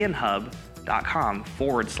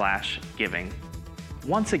berealhub.com/giving.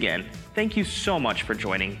 Once again, thank you so much for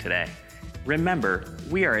joining today. Remember,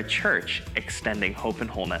 we are a church extending hope and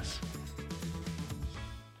wholeness.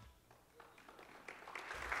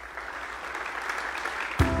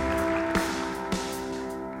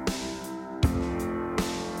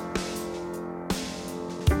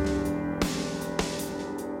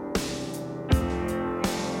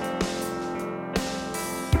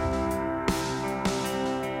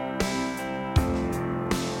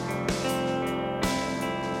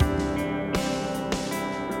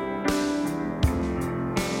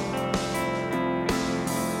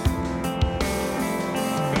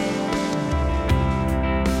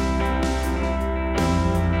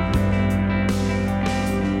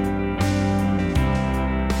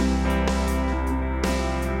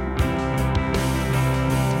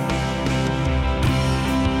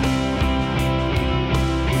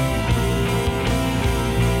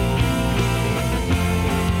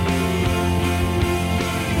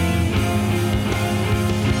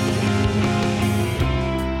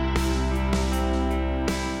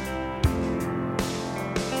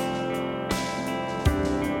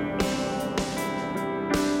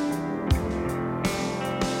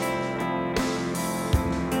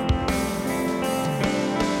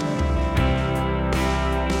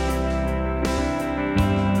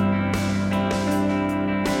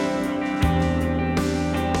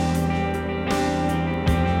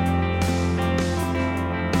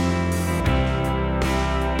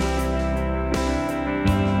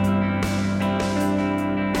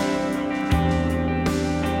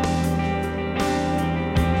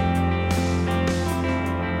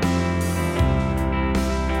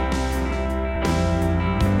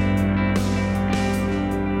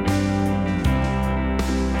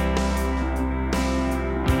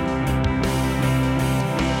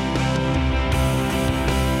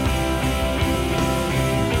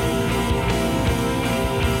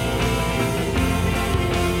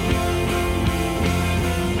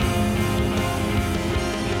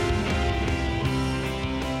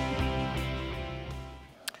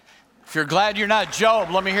 If you're glad you're not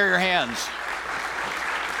Job, let me hear your hands.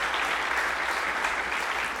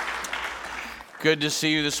 Good to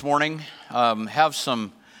see you this morning. Have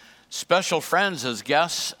some special friends as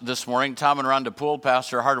guests this morning. Tom and Rhonda Poole,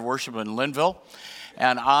 pastor Heart of Worship in Linville,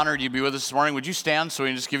 and honored you to be with us this morning. Would you stand so we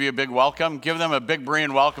can just give you a big welcome? Give them a big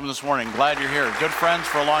Berean welcome this morning. Glad you're here. Good friends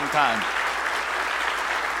for a long time.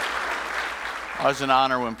 Always an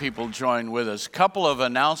honor when people join with us. Couple of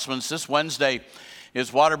announcements. This Wednesday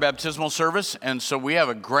is water baptismal service, and so we have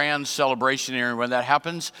a grand celebration here. When that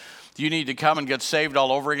happens, you need to come and get saved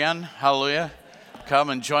all over again. Hallelujah. Come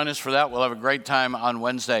and join us for that. We'll have a great time on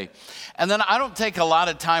Wednesday. And then I don't take a lot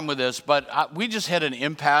of time with this, but we just hit an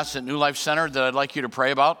impasse at New Life Center that I'd like you to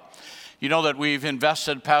pray about. You know that we've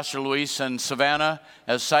invested Pastor Luis and Savannah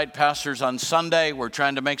as site pastors on Sunday. We're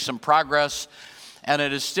trying to make some progress, and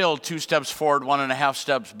it is still 2 steps forward, 1.5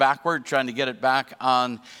 steps backward, trying to get it back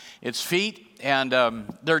on its feet. And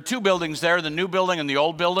there are 2 buildings there, the new building and the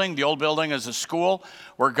old building. The old building is a school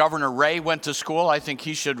where Governor Ray went to school. I think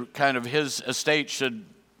he should his estate should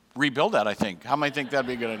rebuild that, I think. How many think that'd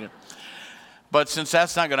be a good idea? But since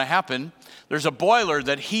that's not going to happen, there's a boiler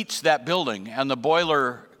that heats that building, and the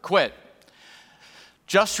boiler quit.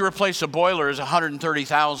 Just to replace a boiler is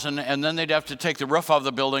 $130,000, and then they'd have to take the roof off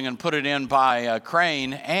the building and put it in by a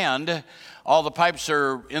crane, and all the pipes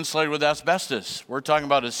are insulated with asbestos. We're talking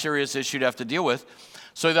about a serious issue to have to deal with.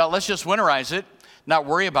 So we thought, let's just winterize it, not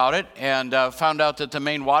worry about it, and found out that the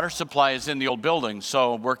main water supply is in the old building.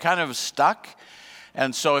 So we're kind of stuck.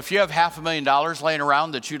 And so if you have $500,000 laying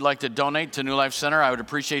around that you'd like to donate to New Life Center, I would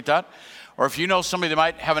appreciate that. Or if you know somebody that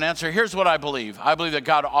might have an answer, here's what I believe. I believe that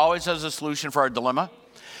God always has a solution for our dilemma.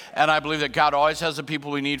 And I believe that God always has the people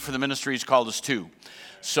we need for the ministry He's called us to.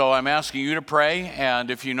 So I'm asking you to pray,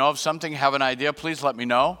 and if you know of something, have an idea, please let me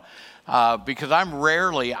know, because I'm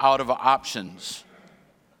rarely out of options.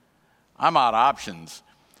 I'm out of options,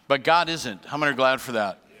 but God isn't. How many are glad for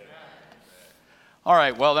that? All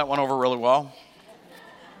right, well, that went over really well.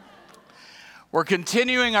 We're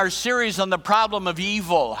continuing our series on the problem of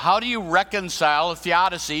evil. How do you reconcile a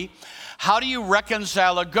theodicy? How do you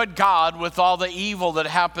reconcile a good God with all the evil that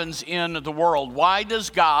happens in the world? Why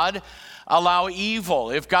does God allow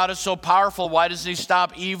evil? If God is so powerful, why doesn't He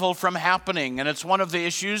stop evil from happening? And it's one of the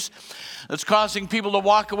issues that's causing people to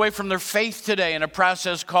walk away from their faith today in a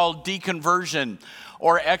process called deconversion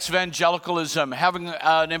or evangelicalism, having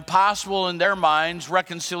an impossible in their minds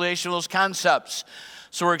reconciliation of those concepts.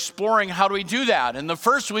 So we're exploring how do we do that. In the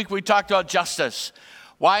first week, we talked about justice.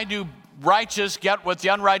 Why do righteous get what the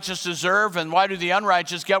unrighteous deserve, and why do the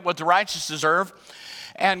unrighteous get what the righteous deserve?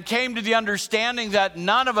 And came to the understanding that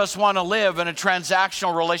none of us want to live in a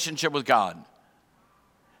transactional relationship with God.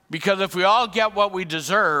 Because if we all get what we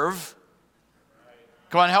deserve,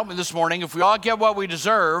 come on, help me this morning. If we all get what we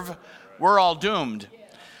deserve, we're all doomed.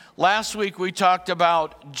 Last week we talked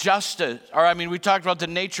about we talked about the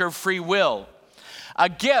nature of free will. A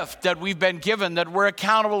gift that we've been given that we're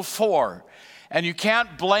accountable for. And you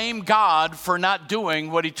can't blame God for not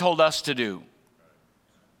doing what he told us to do.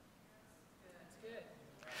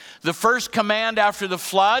 The first command after the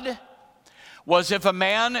flood was, if a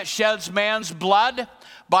man sheds man's blood,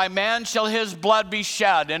 by man shall his blood be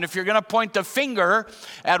shed. And if you're going to point the finger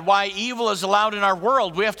at why evil is allowed in our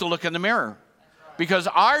world, we have to look in the mirror. Because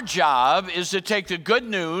our job is to take the good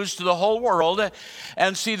news to the whole world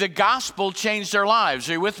and see the gospel change their lives.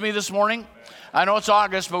 Are you with me this morning? I know it's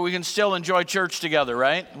August, but we can still enjoy church together,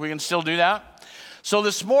 right? We can still do that. So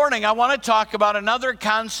this morning, I want to talk about another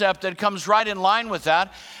concept that comes right in line with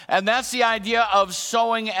that, and that's the idea of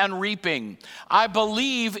sowing and reaping. I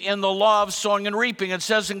believe in the law of sowing and reaping. It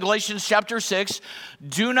says in Galatians chapter 6,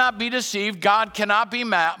 do not be deceived. God cannot be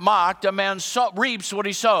mocked. A man reaps what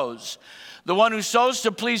he sows. The one who sows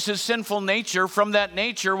to please his sinful nature, from that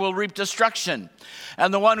nature will reap destruction.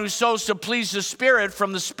 And the one who sows to please the Spirit,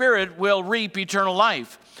 from the Spirit will reap eternal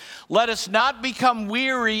life. Let us not become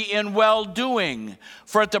weary in well-doing,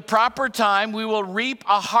 for at the proper time we will reap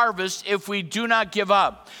a harvest if we do not give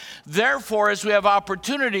up. Therefore, as we have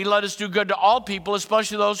opportunity, let us do good to all people,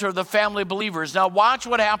 especially those who are the family believers. Now watch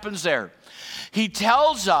what happens there. He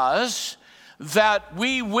tells us that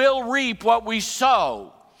we will reap what we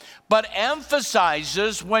sow, but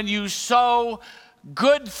emphasizes when you sow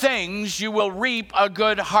good things, you will reap a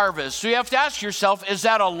good harvest. So you have to ask yourself, is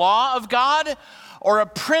that a law of God or a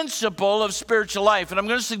principle of spiritual life? And I'm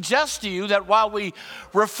going to suggest to you that while we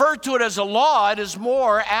refer to it as a law, it is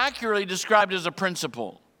more accurately described as a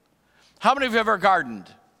principle. How many of you have ever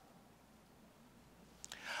gardened?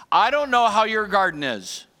 I don't know how your garden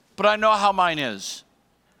is, but I know how mine is.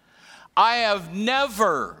 I have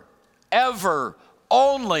never, ever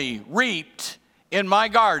only reaped in my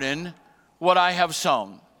garden what I have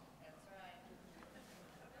sown.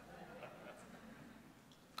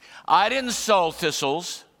 I didn't sow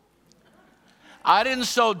thistles. I didn't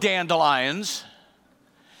sow dandelions.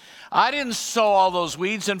 I didn't sow all those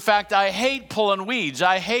weeds. In fact, I hate pulling weeds.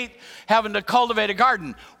 I hate having to cultivate a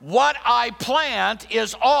garden. What I plant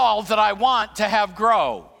is all that I want to have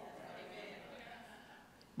grow.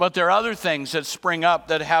 But there are other things that spring up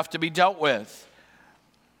that have to be dealt with.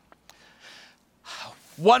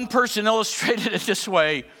 One person illustrated it this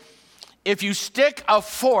way: if you stick a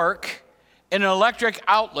fork in an electric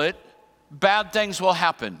outlet, bad things will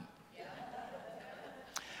happen.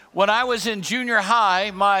 When I was in junior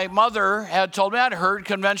high, my mother had told me, I'd heard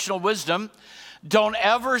conventional wisdom, don't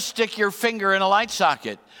ever stick your finger in a light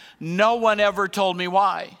socket. No one ever told me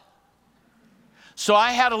why. So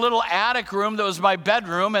I had a little attic room that was my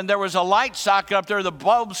bedroom, and there was a light socket up there, the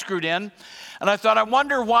bulb screwed in, and I thought, I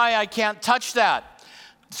wonder why I can't touch that.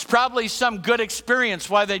 It's probably some good experience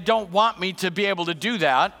why they don't want me to be able to do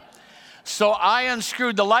that. So I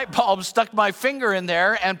unscrewed the light bulb, stuck my finger in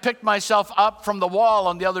there, and picked myself up from the wall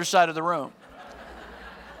on the other side of the room.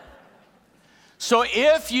 So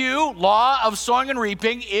if you, law of sowing and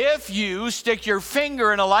reaping, if you stick your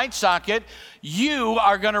finger in a light socket, you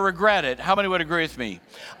are going to regret it. How many would agree with me?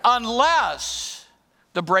 Unless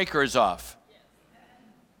the breaker is off.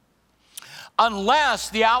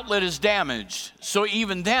 Unless the outlet is damaged. So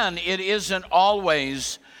even then, it isn't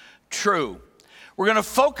always true. We're going to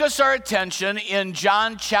focus our attention in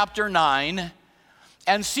John chapter 9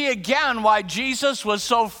 and see again why Jesus was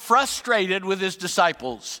so frustrated with his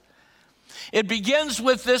disciples. It begins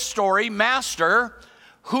with this story: Master,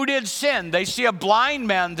 who did sin? They see a blind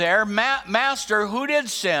man there. Master, who did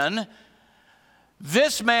sin?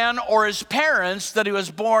 This man or his parents, that he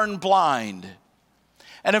was born blind?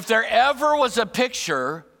 And if there ever was a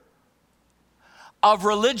picture of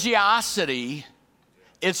religiosity,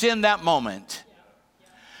 it's in that moment.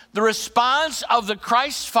 The response of the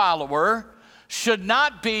Christ follower should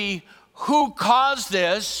not be, who caused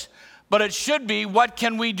this, but it should be, what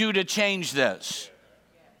can we do to change this?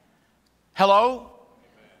 Hello?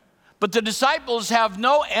 But the disciples have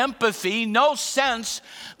no empathy, no sense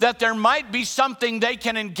that there might be something they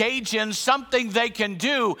can engage in, something they can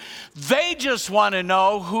do. They just want to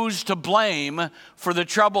know who's to blame for the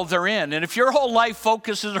trouble they're in. And if your whole life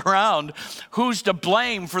focuses around who's to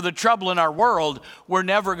blame for the trouble in our world, we're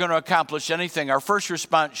never going to accomplish anything. Our first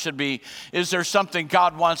response should be, is there something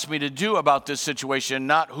God wants me to do about this situation,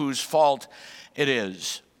 not whose fault it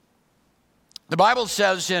is? The Bible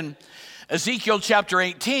says in Ezekiel chapter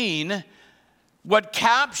 18, what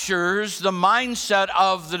captures the mindset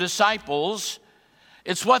of the disciples,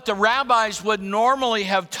 it's what the rabbis would normally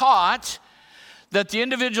have taught, that the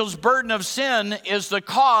individual's burden of sin is the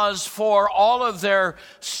cause for all of their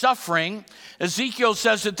suffering. Ezekiel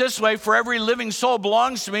says it this way, for every living soul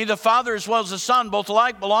belongs to me, the Father as well as the Son, both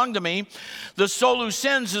alike belong to me. The soul who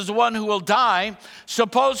sins is the one who will die.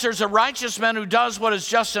 Suppose there's a righteous man who does what is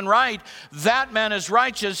just and right. That man is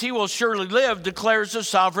righteous, he will surely live, declares the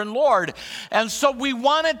sovereign Lord. And so we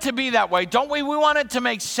want it to be that way, don't we? We want it to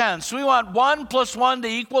make sense. We want 1 + 1 to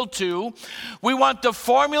equal 2. We want the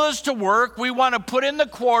formulas to work. We want to put in the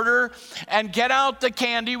quarter and get out the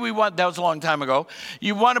candy. That was a long time ago.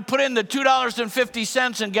 You want to put in the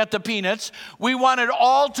 $2.50 and get the peanuts. We want it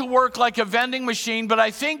all to work like a vending machine, but I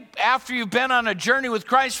think after you've been on a journey with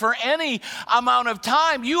Christ for any amount of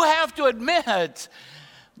time, you have to admit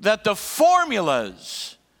that the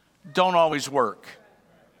formulas don't always work.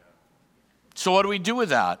 So what do we do with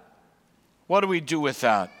that? What do we do with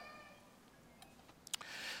that?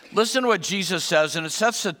 Listen to what Jesus says, and it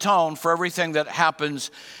sets the tone for everything that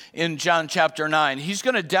happens in John chapter 9. He's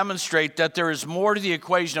going to demonstrate that there is more to the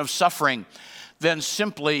equation of suffering than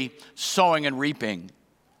simply sowing and reaping.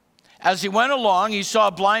 As he went along, he saw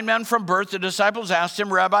a blind man from birth. The disciples asked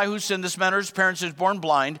him, Rabbi, who sinned, this man or his parents is born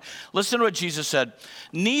blind? Listen to what Jesus said.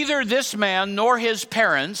 Neither this man nor his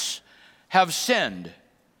parents have sinned,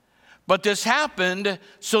 but this happened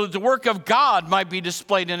so that the work of God might be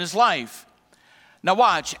displayed in his life. Now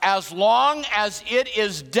watch, as long as it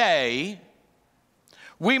is day,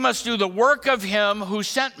 we must do the work of him who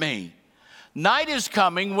sent me. Night is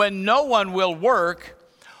coming when no one will work.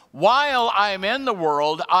 While I am in the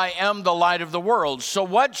world, I am the light of the world. So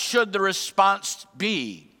what should the response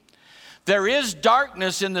be? There is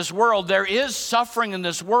darkness in this world. There is suffering in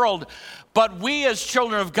this world. But we as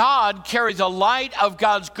children of God carry the light of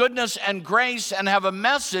God's goodness and grace and have a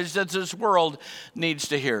message that this world needs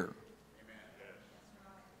to hear.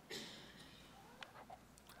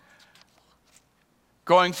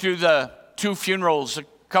 Going through the 2 funerals a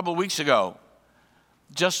couple weeks ago,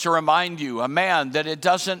 just to remind you, a man that it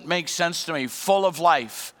doesn't make sense to me, full of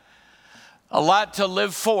life, a lot to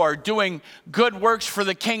live for, doing good works for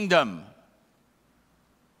the kingdom.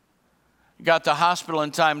 Got to the hospital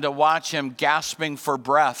in time to watch him gasping for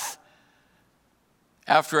breath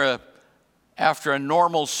after a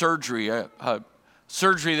normal surgery, a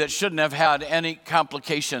surgery that shouldn't have had any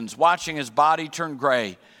complications, watching his body turn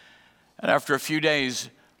gray, and after a few days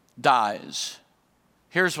dies.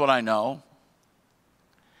 Here's what I know.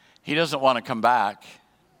 He doesn't want to come back.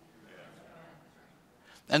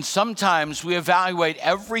 And sometimes we evaluate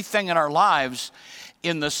everything in our lives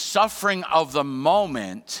in the suffering of the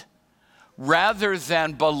moment rather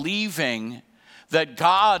than believing that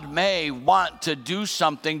God may want to do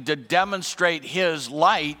something to demonstrate his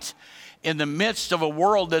light in the midst of a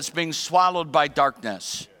world that's being swallowed by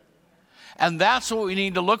darkness. And that's what we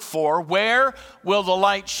need to look for. Where will the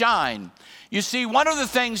light shine? You see, one of the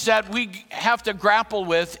things that we have to grapple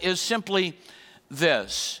with is simply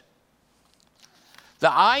this.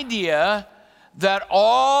 The idea that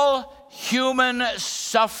all human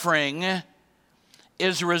suffering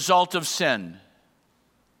is a result of sin.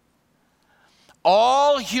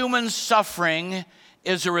 All human suffering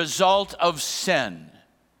is a result of sin.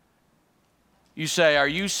 You say, are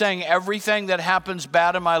you saying everything that happens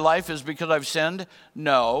bad in my life is because I've sinned?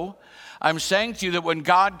 No. I'm saying to you that when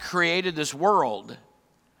God created this world,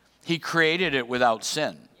 he created it without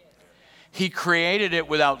sin. He created it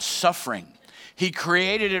without suffering. He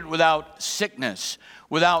created it without sickness,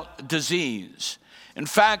 without disease. In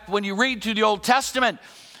fact, when you read through the Old Testament,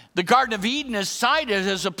 the Garden of Eden is cited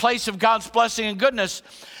as a place of God's blessing and goodness.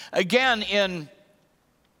 Again, in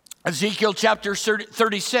Ezekiel chapter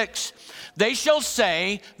 36, they shall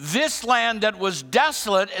say, this land that was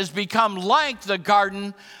desolate has become like the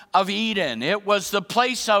Garden of Eden. It was the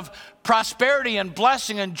place of prosperity and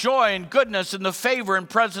blessing and joy and goodness and the favor and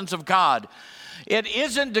presence of God. It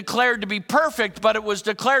isn't declared to be perfect, but it was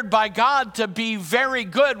declared by God to be very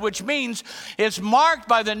good, which means it's marked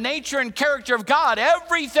by the nature and character of God.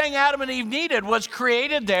 Everything Adam and Eve needed was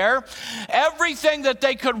created there. Everything that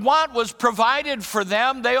they could want was provided for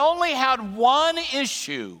them. They only had one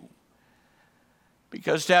issue.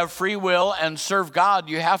 Because to have free will and serve God,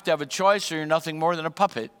 you have to have a choice or you're nothing more than a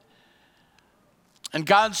puppet. And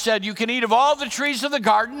God said, you can eat of all the trees of the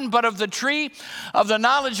garden, but of the tree of the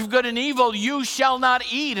knowledge of good and evil you shall not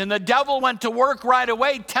eat. And the devil went to work right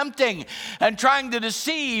away, tempting and trying to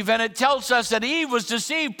deceive. And it tells us that Eve was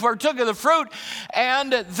deceived, partook of the fruit,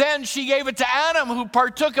 and then she gave it to Adam, who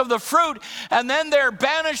partook of the fruit. And then they're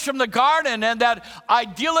banished from the garden, and that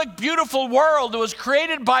idyllic, beautiful world that was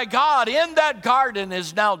created by God in that garden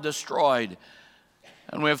is now destroyed.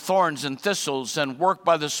 And we have thorns and thistles and work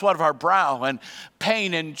by the sweat of our brow and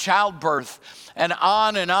pain in childbirth and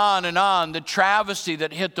on and on and on. The travesty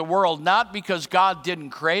that hit the world, not because God didn't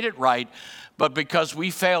create it right, but because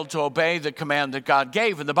we failed to obey the command that God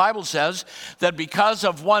gave. And the Bible says that because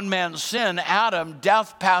of one man's sin, Adam,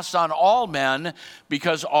 death passed on all men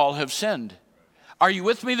because all have sinned. Are you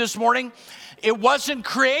with me this morning? It wasn't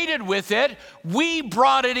created with it. We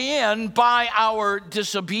brought it in by our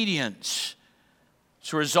disobedience.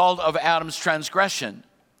 It's a result of Adam's transgression.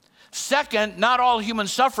 Second, not all human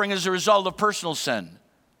suffering is a result of personal sin.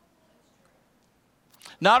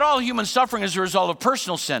 Not all human suffering is a result of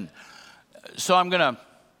personal sin. So I'm going to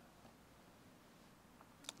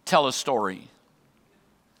tell a story.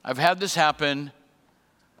 I've had this happen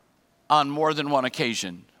on more than one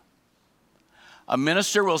occasion. A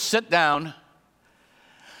minister will sit down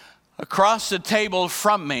across the table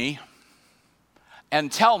from me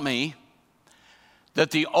and tell me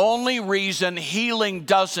that the only reason healing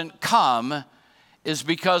doesn't come is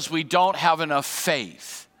because we don't have enough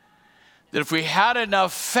faith. That if we had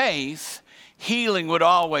enough faith, healing would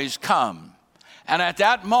always come. And at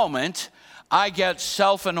that moment, I get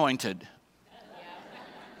self-anointed.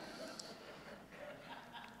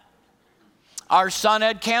 Our son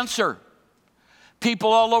had cancer.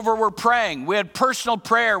 People all over were praying. We had personal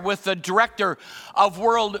prayer with the director of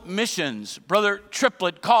world missions. Brother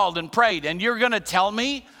Triplett called and prayed. And you're going to tell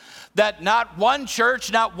me that not one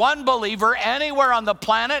church, not one believer anywhere on the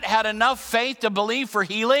planet had enough faith to believe for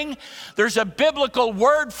healing? There's a biblical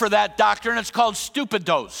word for that doctrine. It's called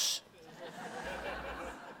stupidos.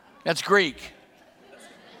 That's Greek.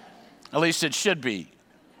 At least it should be.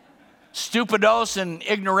 Stupidos and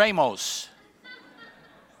ignoramos.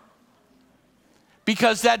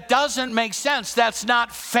 Because that doesn't make sense. That's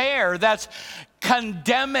not fair. That's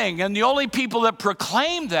condemning. And the only people that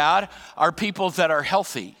proclaim that are people that are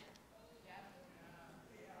healthy.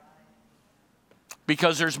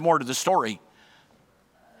 Because there's more to the story.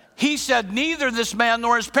 He said, neither this man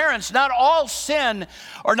nor his parents, not all sin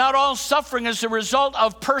or not all suffering is the result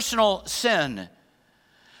of personal sin.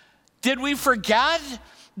 Did we forget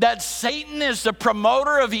that Satan is the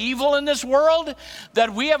promoter of evil in this world?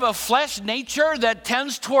 That we have a flesh nature that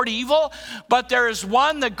tends toward evil, but there is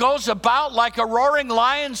one that goes about like a roaring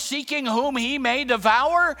lion seeking whom he may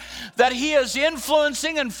devour? That he is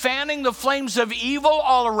influencing and fanning the flames of evil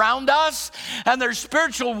all around us, and there's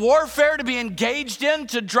spiritual warfare to be engaged in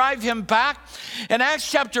to drive him back. In Acts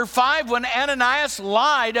chapter 5, when Ananias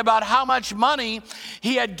lied about how much money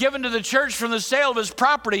he had given to the church from the sale of his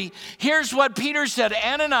property, here's what Peter said,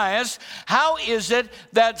 Ananias, how is it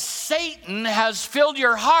that Satan has filled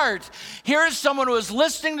your heart? Here is someone who is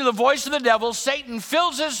listening to the voice of the devil. Satan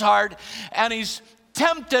fills his heart and he's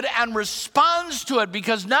tempted and responds to it,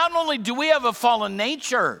 because not only do we have a fallen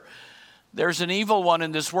nature, there's an evil one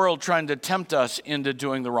in this world trying to tempt us into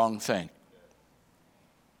doing the wrong thing.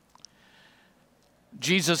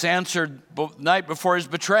 Jesus answered the night before he was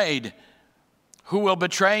betrayed, who will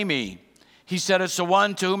betray me? He said, it's the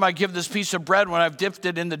one to whom I give this piece of bread when I've dipped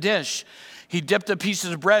it in the dish. He dipped the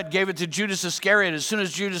pieces of bread, gave it to Judas Iscariot. As soon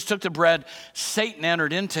as Judas took the bread, Satan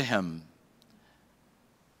entered into him.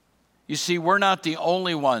 You see, we're not the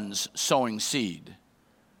only ones sowing seed.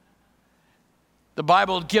 The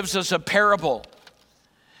Bible gives us a parable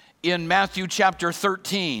in Matthew chapter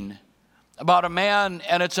 13 about a man,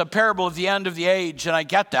 and it's a parable of the end of the age, and I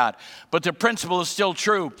get that, but the principle is still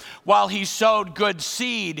true. While he sowed good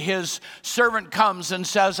seed, his servant comes and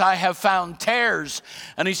says, I have found tares,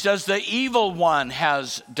 and he says, the evil one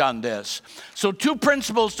has done this. So two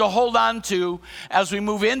principles to hold on to as we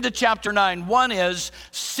move into chapter 9. One is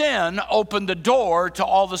sin opened the door to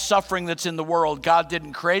all the suffering that's in the world. God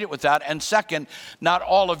didn't create it with that. And second, not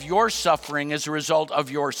all of your suffering is a result of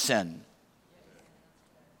your sin.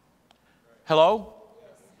 Hello?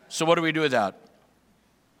 So what do we do with that?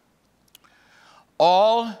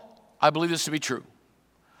 I believe this to be true,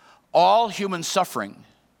 all human suffering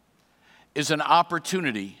is an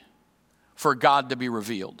opportunity for God to be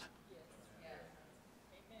revealed.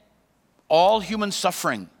 All human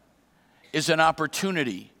suffering is an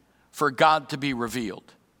opportunity for God to be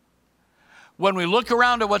revealed. When we look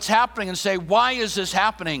around at what's happening and say, why is this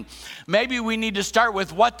happening? Maybe we need to start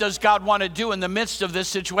with, what does God want to do in the midst of this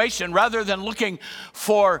situation? Rather than looking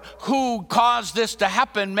for who caused this to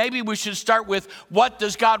happen, maybe we should start with, what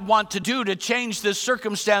does God want to do to change this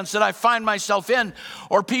circumstance that I find myself in,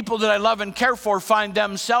 or people that I love and care for find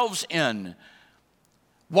themselves in?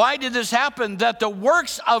 Why did this happen? That the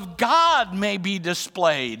works of God may be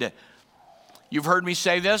displayed. You've heard me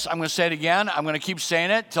say this. I'm going to say it again. I'm going to keep saying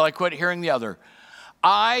it till I quit hearing the other.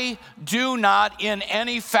 I do not in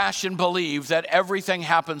any fashion believe that everything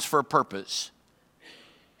happens for a purpose.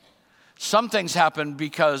 Some things happen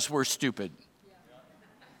because we're stupid.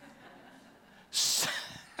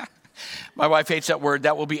 My wife hates that word.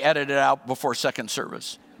 That will be edited out before second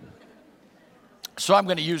service. So I'm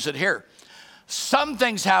going to use it here. Some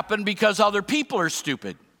things happen because other people are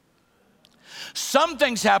stupid. Some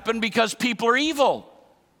things happen because people are evil.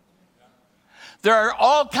 There are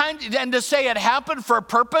all kinds, and to say it happened for a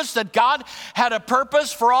purpose, that God had a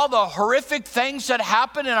purpose for all the horrific things that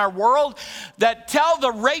happen in our world, that tell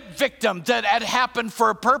the rape victim that it happened for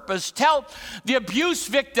a purpose, tell the abuse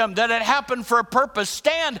victim that it happened for a purpose,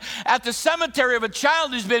 stand at the cemetery of a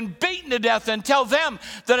child who's been beaten to death and tell them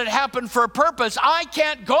that it happened for a purpose. I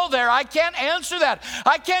can't go there. I can't answer that.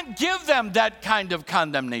 I can't give them that kind of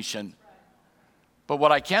condemnation. But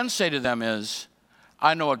what I can say to them is,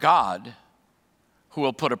 I know a God who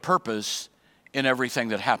will put a purpose in everything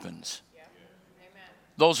that happens. Yeah.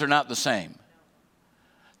 Those are not the same.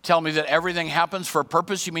 Tell me that everything happens for a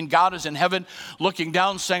purpose. You mean God is in heaven looking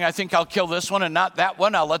down saying, I think I'll kill this one and not that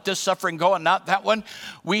one. I'll let this suffering go and not that one.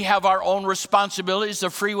 We have our own responsibilities. The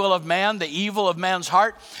free will of man, the evil of man's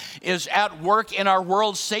heart is at work in our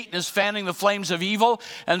world. Satan is fanning the flames of evil,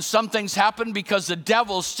 and some things happen because the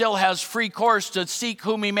devil still has free course to seek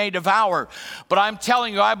whom he may devour. But I'm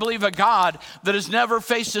telling you, I believe a God that has never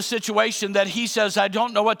faced a situation that he says, I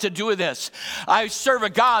don't know what to do with this. I serve a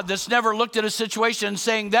God that's never looked at a situation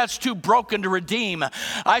saying, that's too broken to redeem.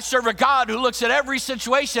 I serve a God who looks at every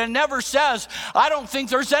situation and never says, I don't think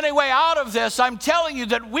there's any way out of this. I'm telling you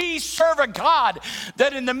that we serve a God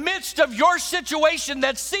that in the midst of your situation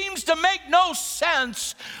that seems to make no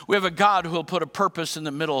sense, we have a God who will put a purpose in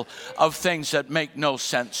the middle of things that make no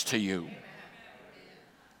sense to you.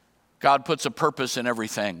 God puts a purpose in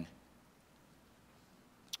everything.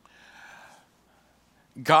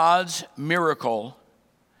 God's miracle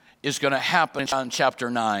is going to happen in John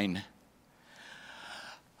chapter 9.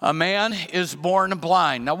 A man is born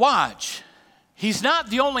blind. Now watch. He's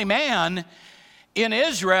not the only man in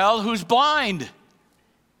Israel who's blind.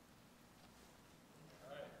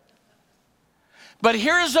 But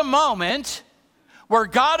here's a moment where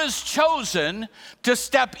God has chosen to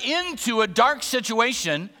step into a dark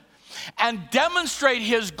situation and demonstrate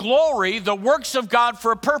his glory, the works of God,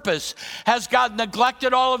 for a purpose. Has God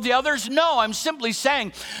neglected all of the others? No, I'm simply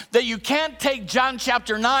saying that you can't take John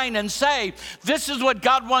chapter 9 and say, this is what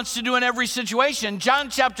God wants to do in every situation. John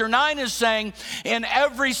chapter 9 is saying, in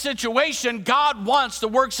every situation, God wants the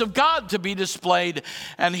works of God to be displayed,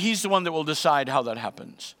 and he's the one that will decide how that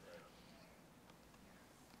happens.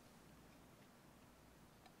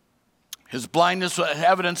 His blindness was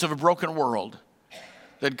evidence of a broken world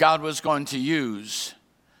that God was going to use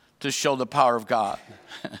to show the power of God.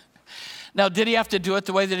 Now, did he have to do it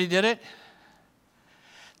the way that he did it?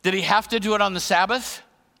 Did he have to do it on the Sabbath?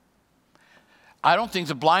 I don't think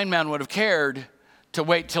the blind man would have cared to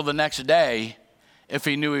wait till the next day if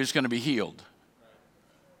he knew he was going to be healed.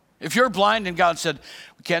 If you're blind and God said,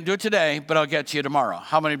 we can't do it today, but I'll get to you tomorrow,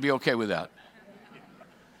 how many would be okay with that?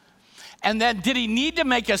 And then did he need to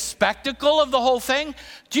make a spectacle of the whole thing?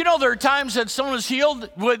 Do you know there are times that someone was healed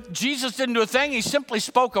when Jesus didn't do a thing? He simply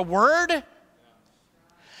spoke a word.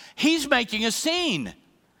 He's making a scene.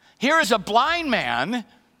 Here is a blind man,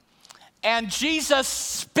 and Jesus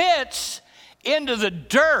spits into the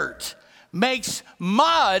dirt, makes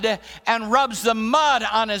mud, and rubs the mud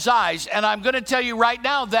on his eyes. And I'm going to tell you right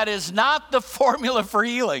now, that is not the formula for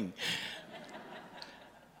healing.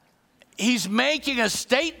 He's making a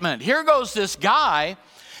statement. Here goes this guy,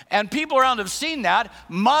 And people around have seen that.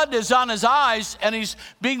 Mud is on his eyes, and he's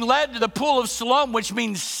being led to the pool of Siloam, which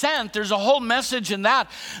means sent. There's a whole message in that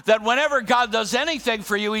whenever God does anything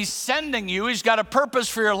for you, he's sending you. He's got a purpose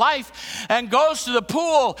for your life, and goes to the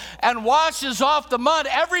pool and washes off the mud.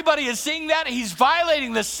 Everybody is seeing that. He's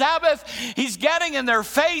violating the Sabbath. He's getting in their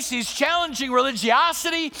face. He's challenging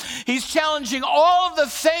religiosity. He's challenging all of the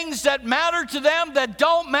things that matter to them that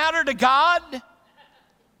don't matter to God.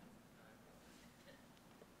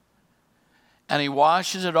 And he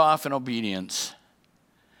washes it off in obedience,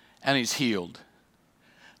 and he's healed.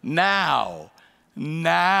 Now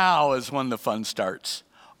is when the fun starts.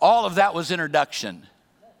 All of that was introduction.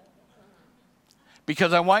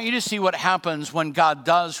 Because I want you to see what happens when God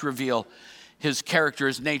does reveal his character,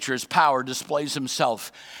 his nature, his power, displays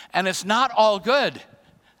himself. And it's not all good.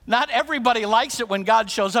 Not everybody likes it when God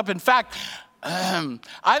shows up. In fact,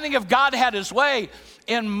 I think if God had his way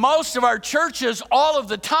in most of our churches all of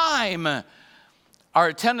the time, our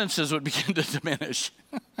attendances would begin to diminish.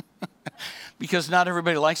 Because not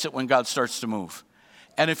everybody likes it when God starts to move.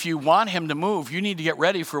 And if you want him to move, you need to get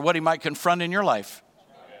ready for what he might confront in your life.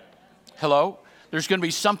 Hello? There's going to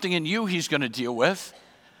be something in you he's going to deal with.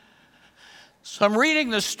 So I'm reading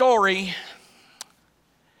the story.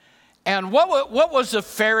 And what was the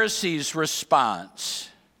Pharisees' response?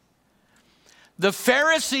 The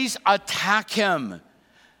Pharisees attack him.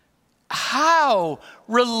 How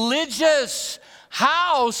religious,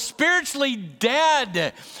 how spiritually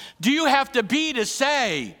dead do you have to be to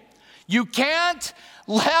say, you can't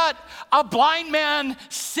let a blind man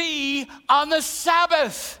see on the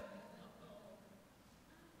Sabbath?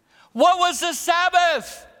 What was the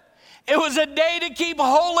Sabbath? It was a day to keep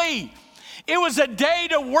holy. It was a day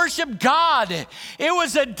to worship God. It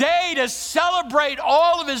was a day to celebrate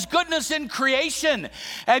all of his goodness in creation.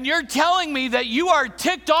 And you're telling me that you are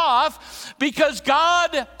ticked off because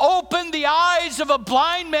God opened the eyes of a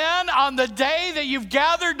blind man on the day that you've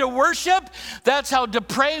gathered to worship? That's how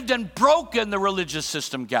depraved and broken the religious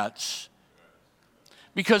system gets.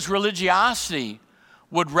 Because religiosity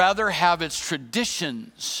would rather have its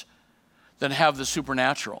traditions than have the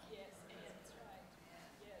supernatural.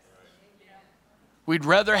 We'd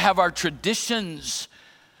rather have our traditions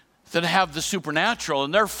than have the supernatural.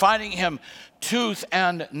 And they're fighting him tooth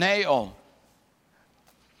and nail.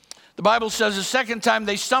 The Bible says the second time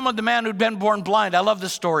they summoned the man who'd been born blind. I love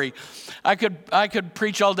this story. I could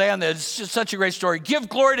preach all day on this. It's just such a great story. Give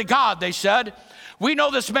glory to God, they said. We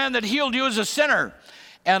know this man that healed you is a sinner.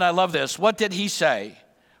 And I love this. What did he say?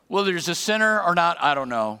 Whether he's a sinner or not, I don't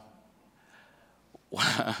know.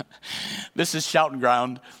 This is shouting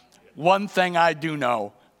ground. One thing I do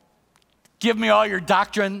know, give me all your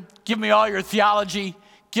doctrine, give me all your theology,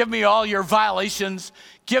 give me all your violations,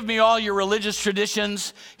 give me all your religious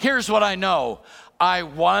traditions. Here's what I know. I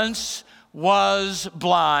once was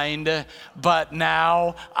blind, but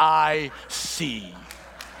now I see.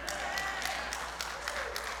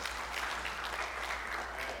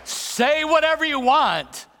 Say whatever you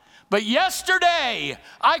want. But yesterday,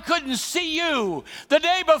 I couldn't see you. The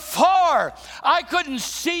day before, I couldn't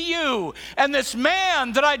see you. And this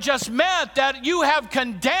man that I just met that you have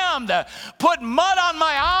condemned put mud on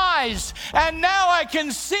my eyes, and now I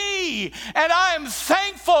can see. And I am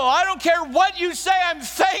thankful. I don't care what you say. I'm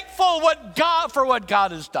thankful for what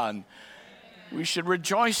God has done. We should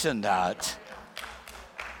rejoice in that.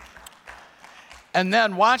 And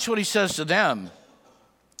then watch what he says to them.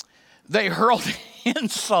 They hurled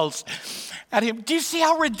insults at him. Do you see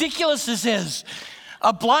how ridiculous this is?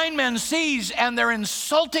 A blind man sees and they're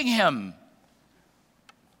insulting him.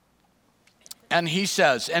 And he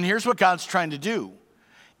says, and here's what God's trying to do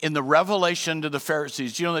in the revelation to the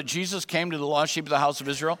Pharisees. Do you know that Jesus came to the lost sheep of the house of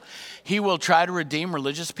Israel? He will try to redeem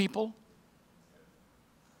religious people.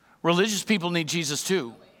 Religious people need Jesus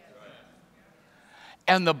too.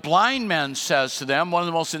 And the blind man says to them, one of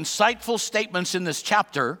the most insightful statements in this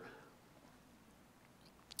chapter,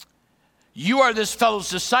 you are this fellow's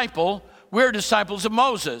disciple. We're disciples of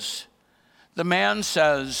Moses. The man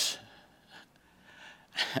says,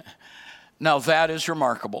 now that is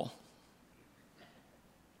remarkable.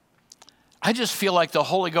 I just feel like the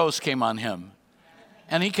Holy Ghost came on him.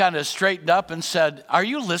 And he kind of straightened up and said, are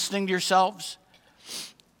you listening to yourselves?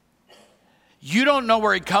 You don't know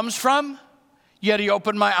where he comes from, yet he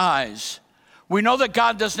opened my eyes. We know that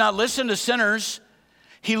God does not listen to sinners.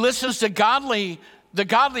 He listens to the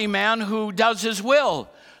godly man who does his will.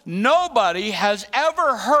 Nobody has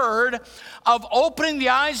ever heard of opening the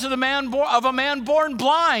eyes of a man born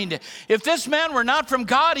blind. If this man were not from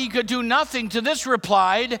God, he could do nothing. To this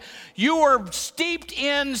replied, you were steeped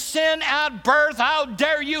in sin at birth. How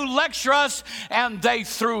dare you lecture us? And they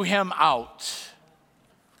threw him out.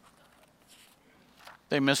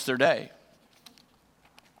 They missed their day.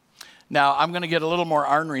 Now, I'm going to get a little more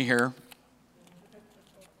ornery here.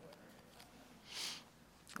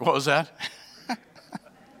 What was that?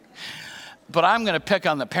 But I'm going to pick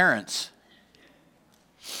on the parents.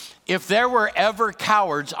 If there were ever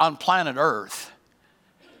cowards on planet Earth,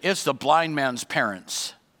 it's the blind man's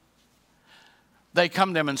parents. They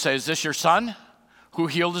come to him and say, is this your son who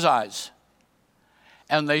healed his eyes?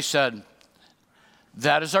 And they said,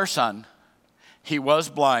 that is our son. He was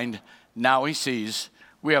blind. Now he sees.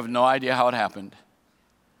 We have no idea how it happened.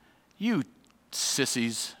 You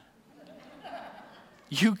sissies.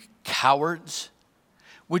 You cowards.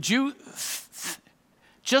 Would you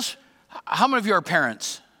just, how many of you are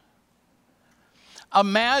parents?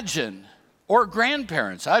 Imagine, or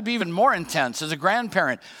grandparents, I'd be even more intense as a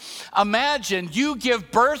grandparent. Imagine you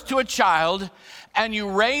give birth to a child and you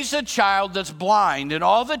raise a child that's blind and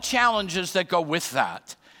all the challenges that go with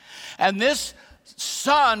that. And this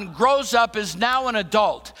son grows up, is now an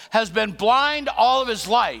adult, has been blind all of his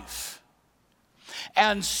life.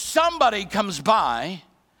 And somebody comes by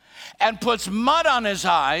and puts mud on his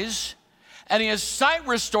eyes, and he has sight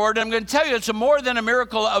restored. And I'm going to tell you, it's more than a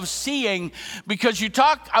miracle of seeing, because you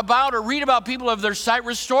talk about or read about people who have their sight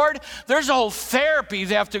restored. There's a whole therapy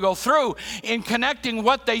they have to go through in connecting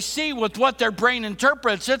what they see with what their brain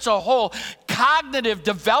interprets. It's a whole cognitive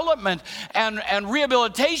development and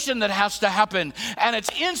rehabilitation that has to happen. And it's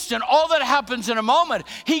instant. All that happens in a moment.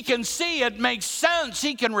 He can see, it makes sense.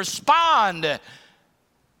 He can respond.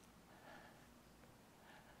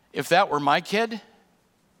 If that were my kid,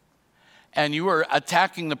 and you were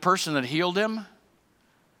attacking the person that healed him,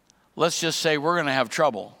 let's just say we're going to have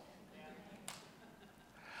trouble.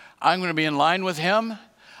 I'm going to be in line with him.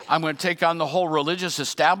 I'm going to take on the whole religious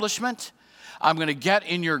establishment. I'm going to get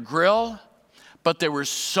in your grill. But they were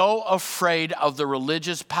so afraid of the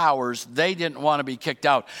religious powers, they didn't want to be kicked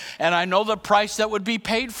out. And I know the price that would be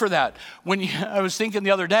paid for that. I was thinking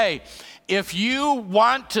the other day, if you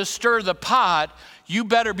want to stir the pot, you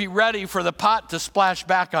better be ready for the pot to splash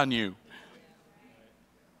back on you.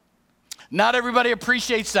 Not everybody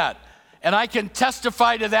appreciates that. And I can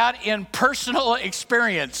testify to that in personal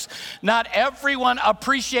experience. Not everyone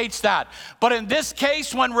appreciates that. But in this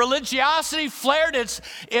case, when religiosity flared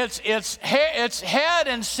its head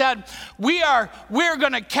and said, we're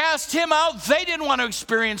going to cast him out, they didn't want to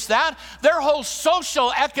experience that. Their whole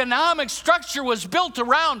social economic structure was built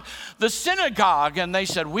around the synagogue. And they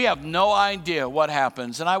said, we have no idea what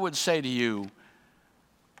happens. And I would say to you,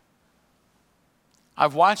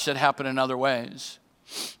 I've watched it happen in other ways.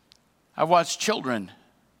 I've watched children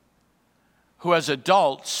who as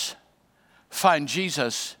adults find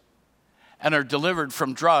Jesus and are delivered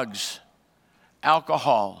from drugs,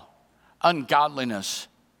 alcohol, ungodliness,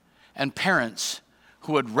 and parents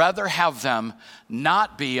who would rather have them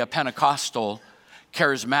not be a Pentecostal,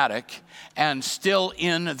 charismatic, and still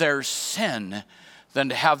in their sin than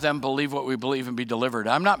to have them believe what we believe and be delivered.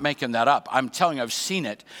 I'm not making that up. I'm telling you, I've seen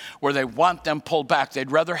it where they want them pulled back. They'd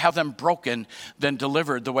rather have them broken than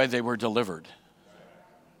delivered the way they were delivered.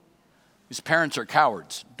 These parents are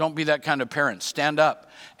cowards. Don't be that kind of parent. Stand up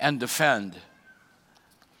and defend.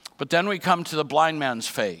 But then we come to the blind man's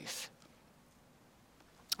faith.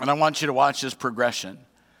 And I want you to watch this progression.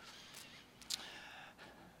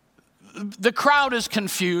 The crowd is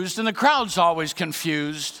confused, and the crowd's always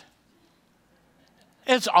confused.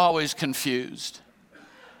 It's always confused.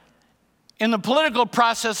 In the political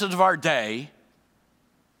processes of our day,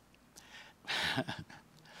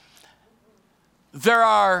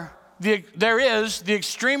 there is the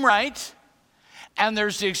extreme right, and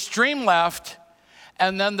there's the extreme left,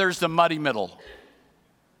 and then there's the muddy middle.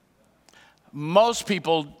 Most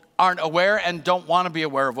people aren't aware and don't want to be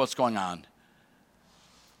aware of what's going on.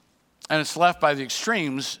 And it's left by the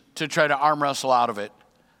extremes to try to arm wrestle out of it.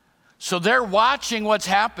 So they're watching what's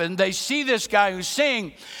happened. They see this guy who's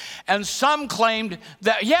seeing, and some claimed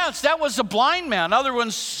that, yes, that was a blind man. Other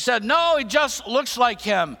ones said, no, he just looks like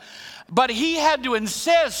him. But he had to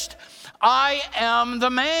insist, I am the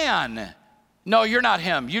man. No, you're not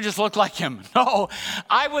him. You just look like him. No,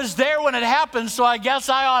 I was there when it happened, so I guess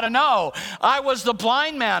I ought to know. I was the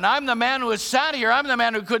blind man. I'm the man who has sat here. I'm the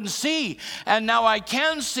man who couldn't see, and now I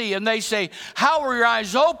can see. And they say, how were your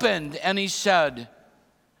eyes opened? And he said,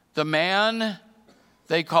 the man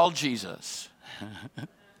they call Jesus.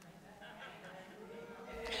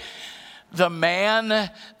 the man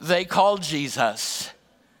they call Jesus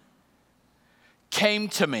came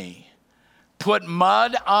to me, put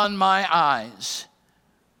mud on my eyes,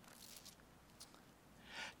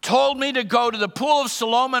 told me to go to the pool of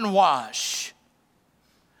Siloam and wash.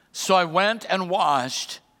 So I went and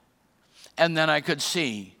washed, and then I could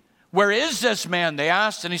see. Where is this man? They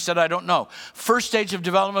asked, and he said, I don't know. First stage of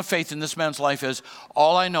development of faith in this man's life is,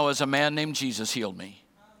 all I know is a man named Jesus healed me.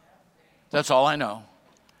 That's all I know.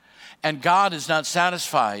 And God is not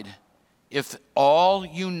satisfied if all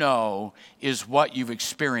you know is what you've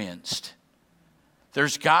experienced.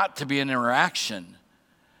 There's got to be an interaction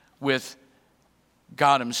with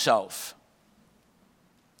God himself.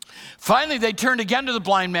 Finally, they turned again to the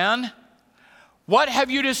blind man. What have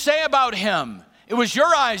you to say about him? It was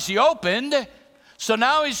your eyes he opened. So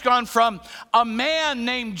now he's gone from a man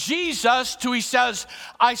named Jesus to, he says,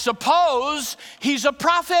 I suppose he's a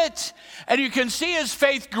prophet. And you can see his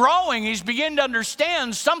faith growing. He's beginning to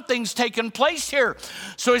understand something's taken place here.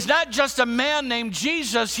 So he's not just a man named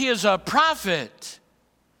Jesus, he is a prophet.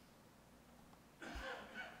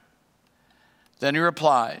 Then he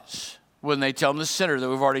replies, when they tell him the sinner that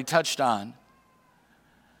we've already touched on.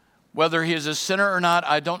 Whether he is a sinner or not,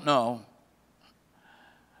 I don't know.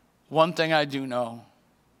 One thing I do know,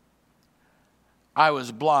 I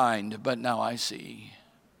was blind, but now I see.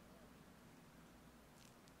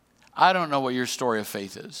 I don't know what your story of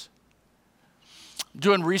faith is.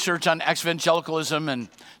 Doing research on evangelicalism and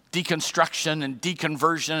deconstruction and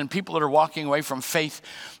deconversion and people that are walking away from faith.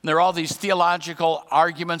 And there are all these theological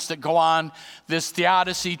arguments that go on, this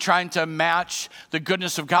theodicy trying to match the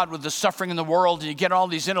goodness of God with the suffering in the world. And you get all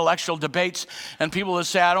these intellectual debates and people that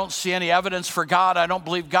say, I don't see any evidence for God. I don't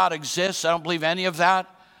believe God exists. I don't believe any of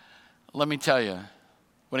that. Let me tell you,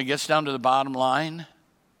 when it gets down to the bottom line,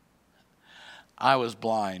 I was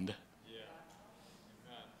blind.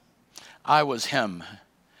 I was him,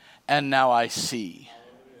 and now I see.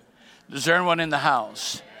 Is there anyone in the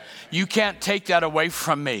house? You can't take that away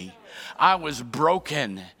from me. I was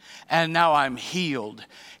broken, and now I'm healed.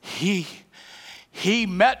 He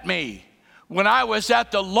met me when I was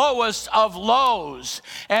at the lowest of lows,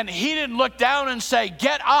 and he didn't look down and say,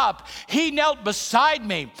 get up. He knelt beside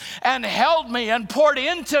me and held me and poured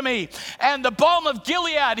into me, and the balm of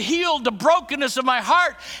Gilead healed the brokenness of my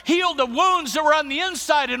heart, healed the wounds that were on the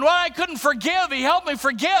inside. And when I couldn't forgive, he helped me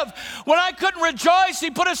forgive. When I couldn't rejoice,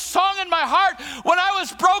 he put a song in my heart. When I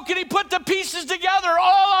was broken, he put the pieces together.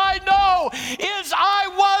 All I know is I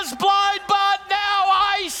was blind, but now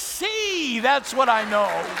I see. That's what I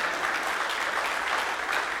know.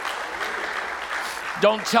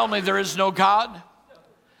 Don't tell me there is no God,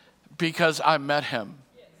 because I met him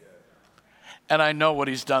and I know what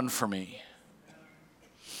he's done for me.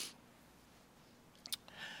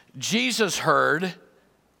 Jesus heard,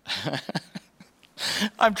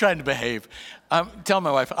 I'm trying to behave. Tell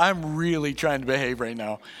my wife, I'm really trying to behave right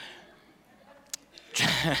now.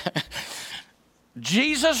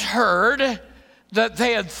 Jesus heard that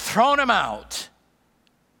they had thrown him out.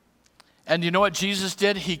 And you know what Jesus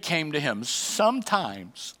did? He came to him.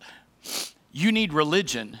 Sometimes you need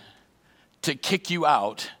religion to kick you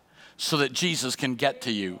out so that Jesus can get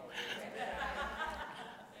to you.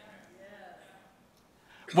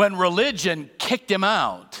 When religion kicked him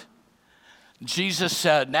out, Jesus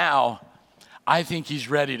said, now I think he's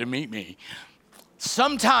ready to meet me.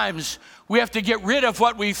 Sometimes we have to get rid of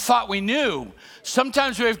what we thought we knew.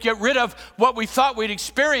 Sometimes we have to get rid of what we thought we'd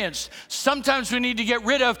experienced. Sometimes we need to get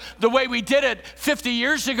rid of the way we did it 50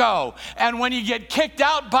 years ago. And when you get kicked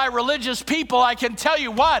out by religious people, I can tell you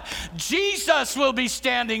what, Jesus will be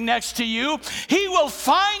standing next to you. He will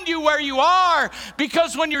find you where you are,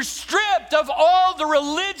 because when you're stripped of all the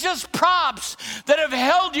religious props that have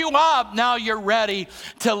held you up, now you're ready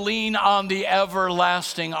to lean on the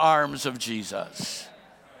everlasting arms of Jesus.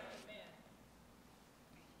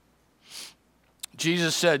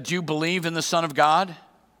 Jesus said, do you believe in the Son of God?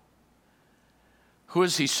 Who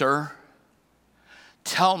is he, sir?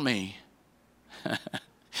 Tell me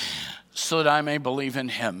so that I may believe in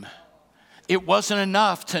him. It wasn't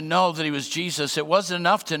enough to know that he was Jesus. It wasn't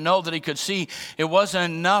enough to know that he could see. It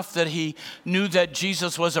wasn't enough that he knew that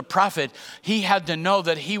Jesus was a prophet. He had to know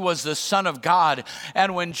that he was the Son of God.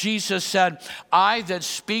 And when Jesus said, I that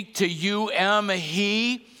speak to you am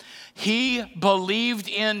he He believed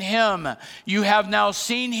in him. You have now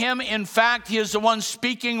seen him. In fact, he is the one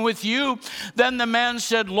speaking with you. Then the man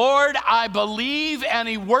said, Lord, I believe, and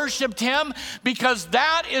he worshiped him, because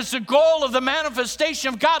that is the goal of the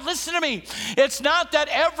manifestation of God. Listen to me. It's not that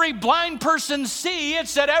every blind person see,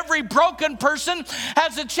 it's that every broken person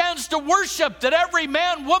has a chance to worship, that every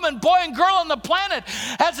man, woman, boy, and girl on the planet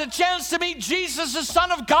has a chance to meet Jesus, the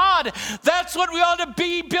Son of God. That's what we ought to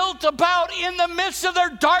be built about in the midst of their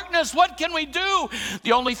darkness. What can we do?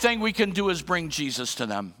 The only thing we can do is bring Jesus to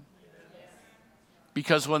them.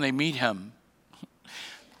 Because when they meet him,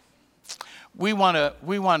 we want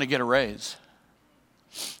to get a raise.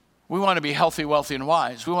 We want to be healthy, wealthy, and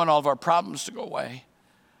wise. We want all of our problems to go away.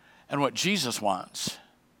 And what Jesus wants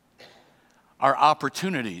are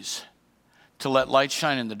opportunities to let light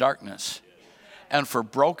shine in the darkness, and for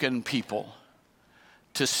broken people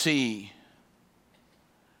to see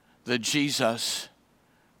the Jesus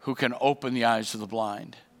who can open the eyes of the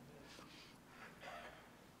blind.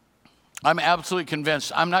 I'm absolutely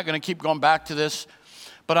convinced. I'm not going to keep going back to this,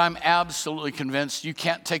 but I'm absolutely convinced, you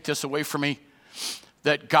can't take this away from me,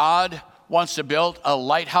 that God wants to build a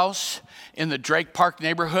lighthouse in the Drake Park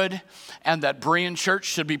neighborhood, and that Berean Church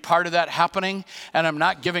should be part of that happening. And I'm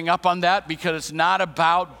not giving up on that, because it's not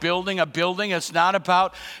about building a building. It's not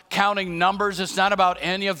about counting numbers. It's not about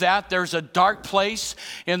any of that. There's a dark place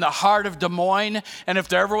in the heart of Des Moines. And if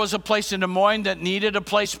there ever was a place in Des Moines that needed a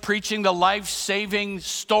place preaching the life-saving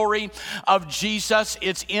story of Jesus,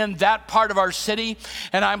 it's in that part of our city.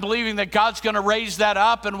 And I'm believing that God's going to raise that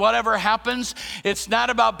up. And whatever happens, it's not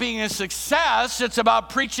about being a success. It's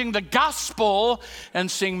about preaching the gospel and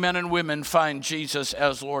seeing men and women find Jesus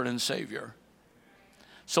as Lord and Savior.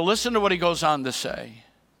 So listen to what he goes on to say.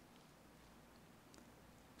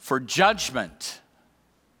 For judgment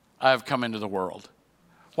I have come into the world.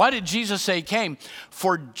 Why did Jesus say he came?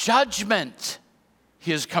 For judgment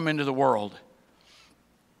he has come into the world,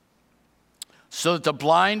 so that the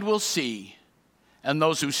blind will see, and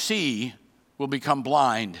those who see will become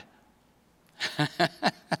blind.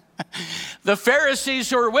 The Pharisees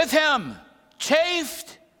who were with him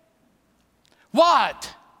chafed.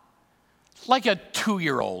 What? Like a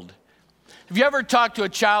 2-year-old. Have you ever talked to a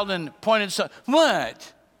child and pointed something?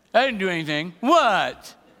 What? I didn't do anything.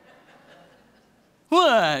 What?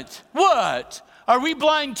 What? What? Are we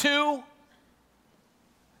blind too?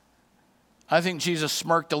 I think Jesus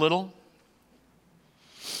smirked a little.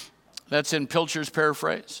 That's in Pilcher's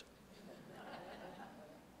paraphrase.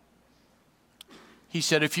 He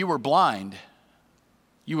said, if you were blind,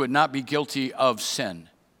 you would not be guilty of sin.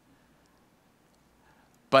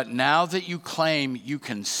 But now that you claim you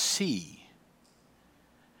can see,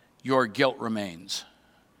 your guilt remains.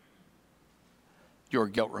 Your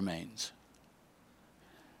guilt remains.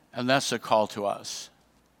 And that's a call to us.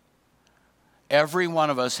 Every one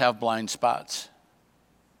of us have blind spots.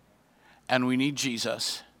 And we need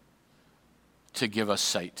Jesus to give us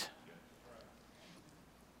sight.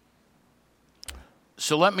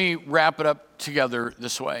 So let me wrap it up together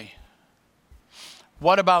this way.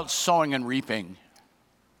 What about sowing and reaping?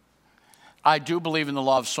 I do believe in the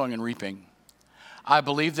law of sowing and reaping. I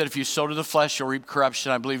believe that if you sow to the flesh, you'll reap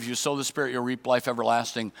corruption. I believe if you sow to the Spirit, you'll reap life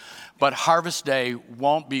everlasting. But harvest day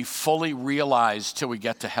won't be fully realized till we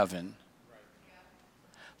get to heaven.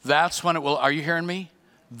 That's when it will, are you hearing me?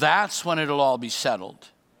 That's when it'll all be settled.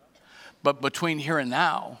 But between here and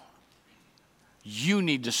now, you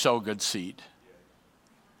need to sow good seed.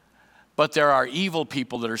 But there are evil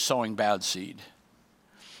people that are sowing bad seed.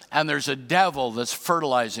 And there's a devil that's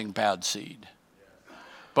fertilizing bad seed.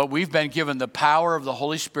 But we've been given the power of the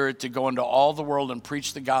Holy Spirit to go into all the world and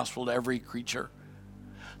preach the gospel to every creature.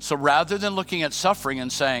 So rather than looking at suffering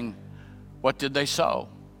and saying, what did they sow?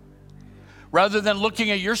 Rather than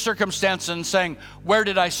looking at your circumstance and saying, where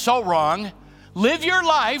did I sow wrong? Live your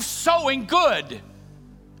life sowing good.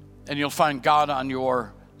 And you'll find God on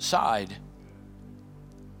your side.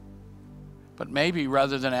 But maybe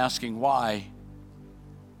rather than asking why,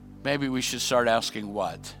 maybe we should start asking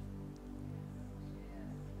what.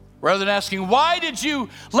 Rather than asking, why did you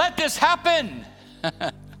let this happen?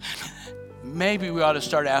 Maybe we ought to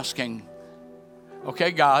start asking,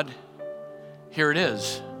 okay, God, here it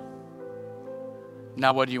is.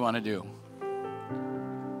 Now what do you want to do?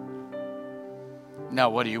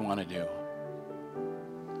 Now what do you want to do?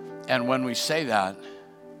 And when we say that,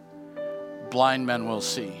 blind men will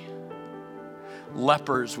see.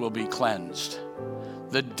 Lepers will be cleansed.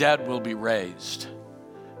 The dead will be raised.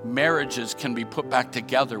 Marriages can be put back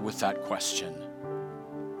together with that question.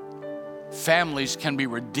 Families can be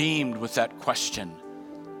redeemed with that question.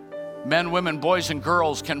 Men, women, boys, and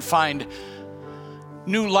girls can find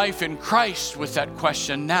new life in Christ with that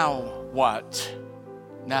question, now what?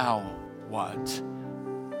 Now what?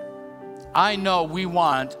 I know we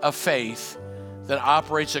want a faith that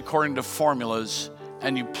operates according to formulas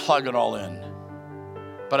and you plug it all in.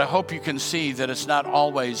 But I hope you can see that it's not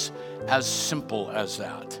always as simple as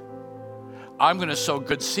that. I'm going to sow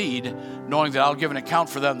good seed knowing that I'll give an account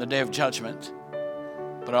for that in the day of judgment.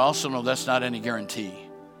 But I also know that's not any guarantee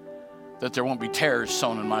that there won't be tares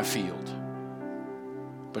sown in my field.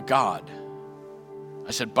 But God,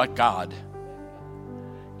 I said, but God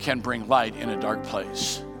can bring light in a dark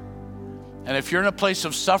place. And if you're in a place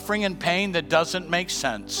of suffering and pain that doesn't make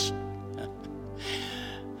sense,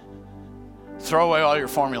 throw away all your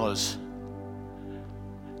formulas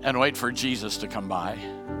and wait for Jesus to come by.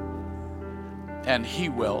 And he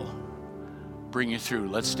will bring you through.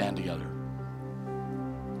 Let's stand together.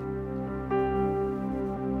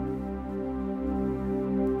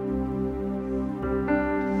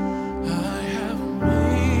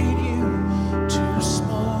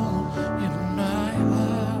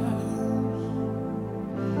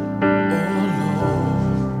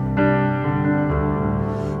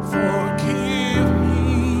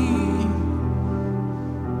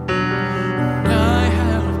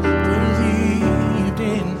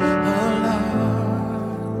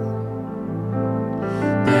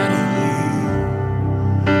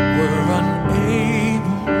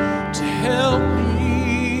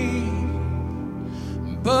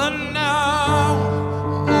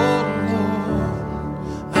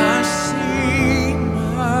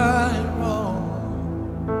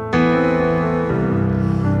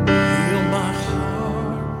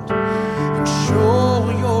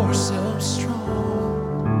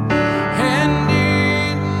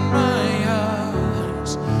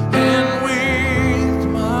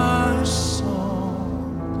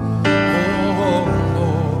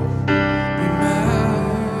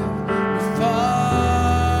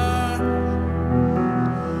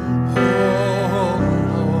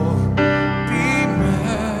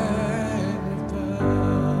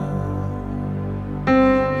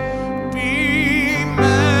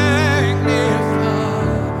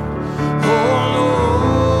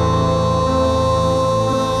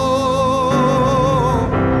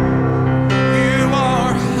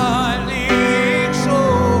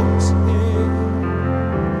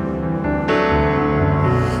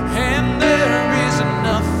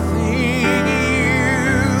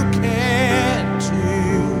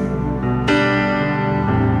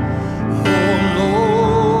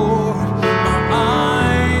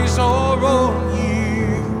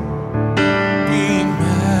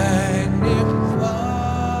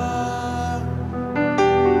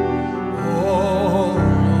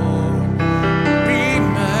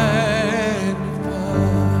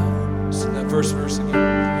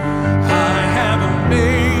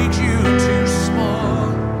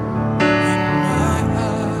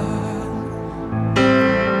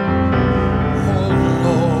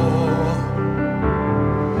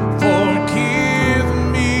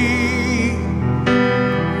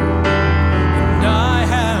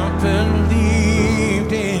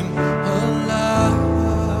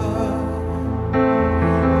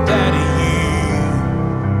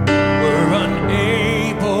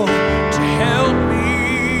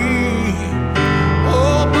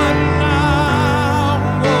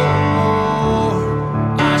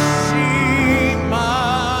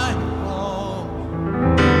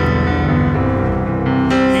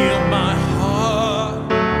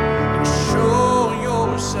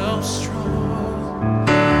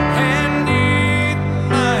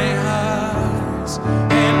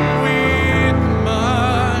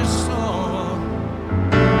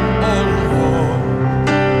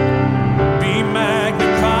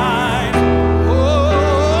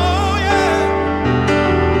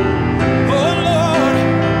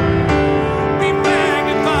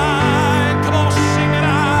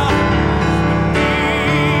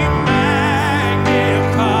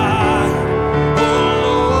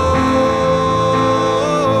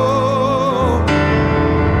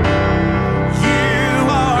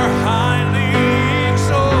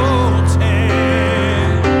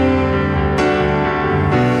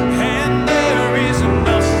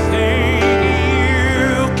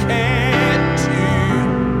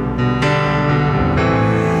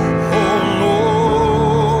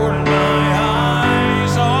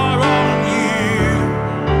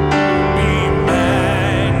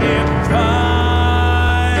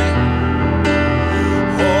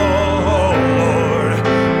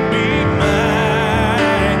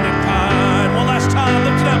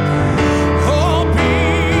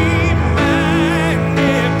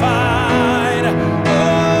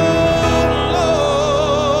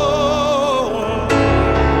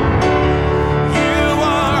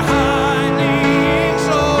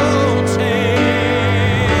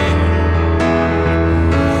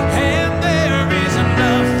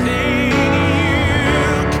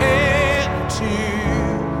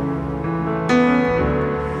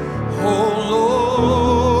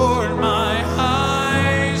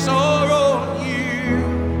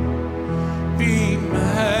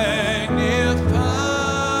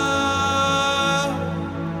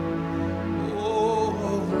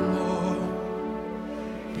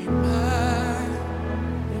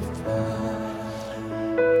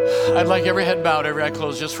 I'd like every head bowed, every eye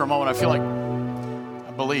closed just for a moment.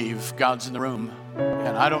 I believe God's in the room.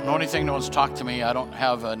 And I don't know anything. No one's talked to me. I don't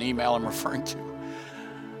have an email I'm referring to.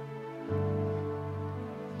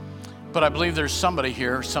 But I believe there's somebody's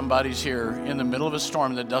here in the middle of a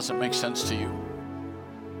storm that doesn't make sense to you,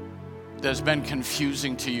 that's been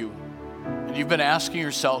confusing to you. And you've been asking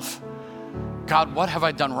yourself, God, what have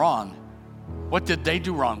I done wrong? What did they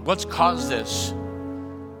do wrong? What's caused this?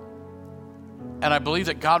 And I believe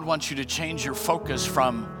that God wants you to change your focus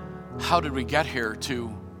from how did we get here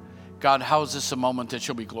to, God, how is this a moment that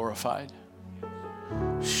you'll be glorified?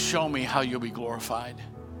 Show me how you'll be glorified.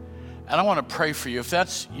 And I want to pray for you. If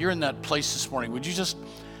you're in that place this morning, would you just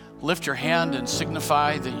lift your hand and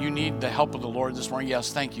signify that you need the help of the Lord this morning?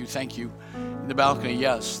 Yes, thank you, thank you. In the balcony,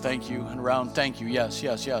 yes, thank you. And around, thank you, yes,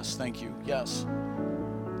 yes, yes, thank you, yes.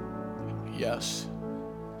 Yes.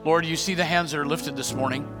 Lord, you see the hands that are lifted this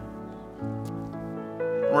morning.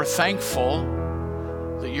 We're thankful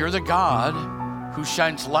that you're the God who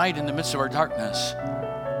shines light in the midst of our darkness.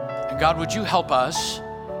 And God, would you help us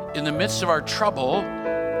in the midst of our trouble,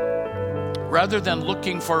 rather than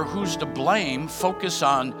looking for who's to blame, focus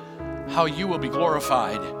on how you will be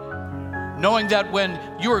glorified. Knowing that when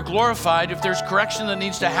you are glorified, if there's correction that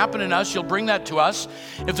needs to happen in us, you'll bring that to us.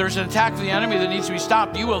 If there's an attack of the enemy that needs to be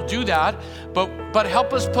stopped, you will do that. But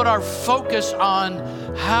help us put our focus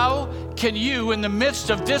on how can you, in the midst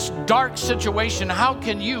of this dark situation, how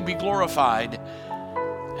can you be glorified?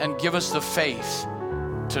 And give us the faith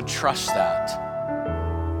to trust that.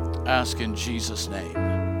 Ask in Jesus' name.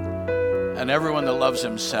 And everyone that loves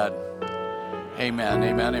him said, amen,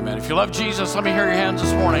 amen, amen. If you love Jesus, let me hear your hands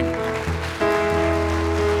this morning.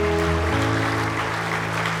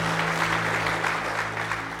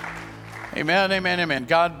 Amen, amen, amen.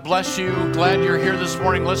 God bless you. Glad you're here this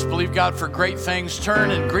morning. Let's believe God for great things. Turn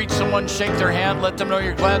and greet someone, shake their hand, let them know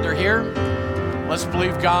you're glad they're here. Let's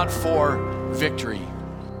believe God for victory.